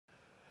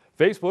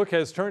Facebook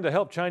has turned to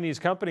help Chinese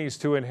companies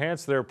to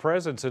enhance their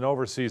presence in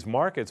overseas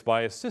markets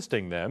by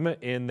assisting them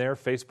in their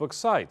Facebook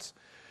sites.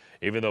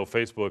 Even though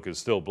Facebook is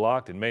still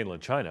blocked in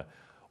mainland China,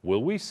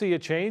 will we see a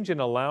change in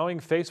allowing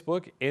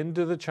Facebook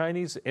into the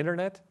Chinese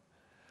internet?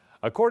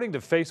 According to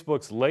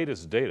Facebook's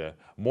latest data,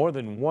 more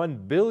than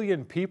 1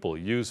 billion people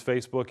use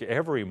Facebook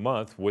every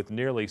month, with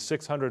nearly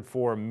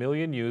 604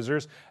 million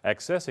users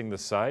accessing the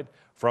site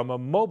from a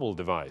mobile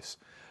device.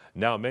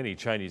 Now many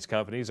Chinese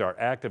companies are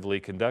actively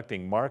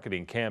conducting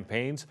marketing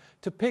campaigns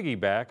to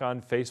piggyback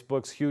on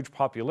Facebook's huge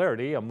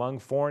popularity among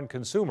foreign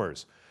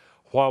consumers.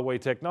 Huawei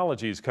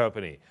Technologies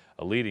Company,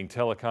 a leading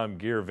telecom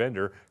gear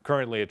vendor,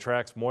 currently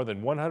attracts more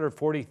than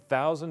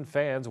 140,000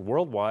 fans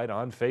worldwide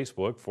on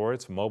Facebook for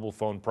its mobile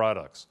phone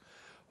products.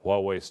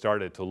 Huawei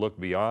started to look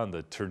beyond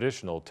the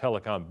traditional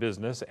telecom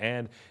business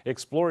and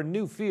explore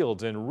new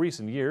fields in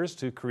recent years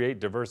to create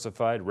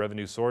diversified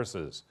revenue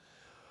sources.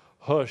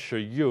 He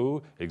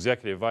Shiyu,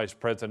 Executive Vice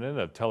President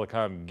of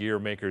telecom gear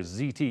maker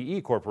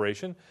ZTE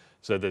Corporation,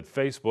 said that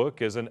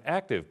Facebook is an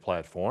active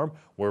platform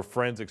where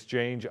friends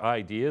exchange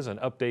ideas and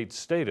update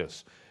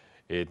status.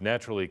 It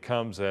naturally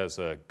comes as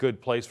a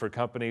good place for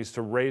companies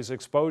to raise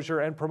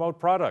exposure and promote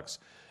products.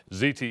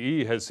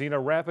 ZTE has seen a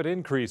rapid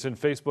increase in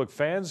Facebook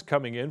fans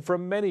coming in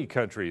from many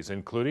countries,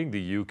 including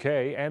the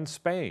UK and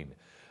Spain.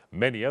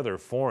 Many other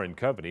foreign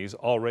companies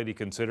already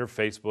consider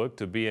Facebook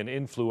to be an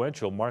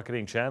influential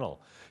marketing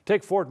channel.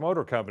 Take Ford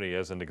Motor Company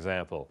as an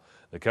example.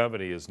 The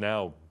company is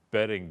now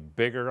betting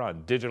bigger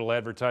on digital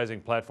advertising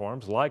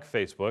platforms like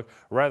Facebook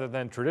rather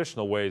than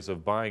traditional ways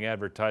of buying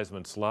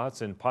advertisement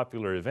slots in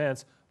popular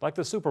events like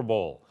the Super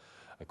Bowl.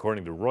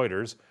 According to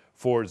Reuters,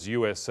 Ford's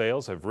U.S.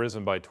 sales have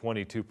risen by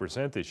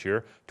 22% this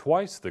year,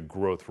 twice the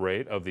growth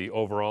rate of the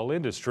overall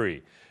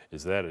industry.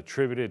 Is that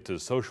attributed to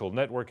social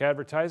network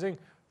advertising?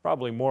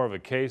 Probably more of a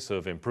case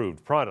of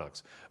improved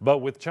products. But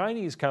with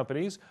Chinese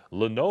companies,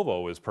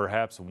 Lenovo is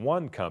perhaps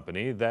one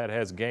company that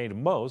has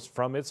gained most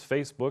from its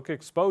Facebook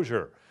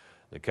exposure.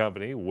 The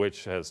company,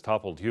 which has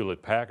toppled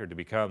Hewlett-Packard to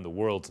become the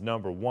world's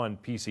 #1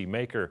 PC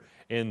maker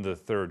in the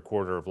third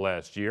quarter of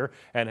last year,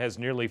 and has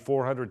nearly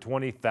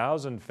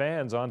 420,000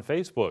 fans on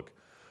Facebook.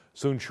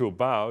 Sun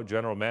Chubao,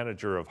 general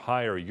manager of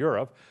Haier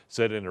Europe,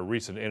 said in a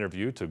recent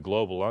interview to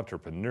Global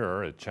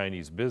Entrepreneur, a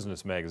Chinese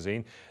business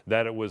magazine,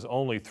 that it was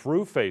only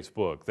through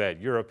Facebook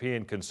that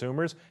European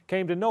consumers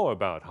came to know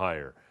about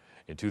Haier.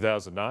 In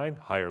 2009,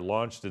 Haier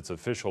launched its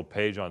official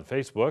page on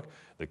Facebook.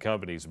 The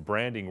company's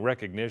branding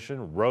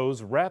recognition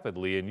rose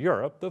rapidly in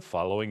Europe the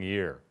following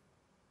year.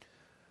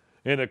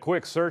 In a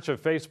quick search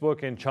of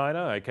Facebook in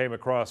China, I came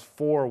across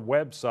 4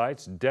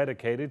 websites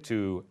dedicated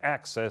to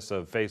access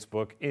of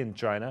Facebook in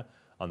China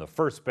on the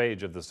first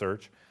page of the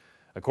search.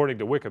 According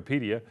to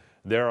Wikipedia,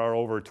 there are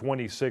over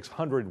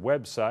 2,600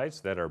 websites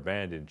that are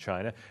banned in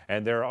China,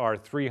 and there are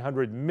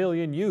 300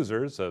 million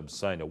users of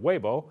Sina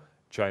Weibo,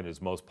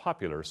 China's most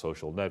popular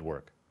social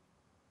network.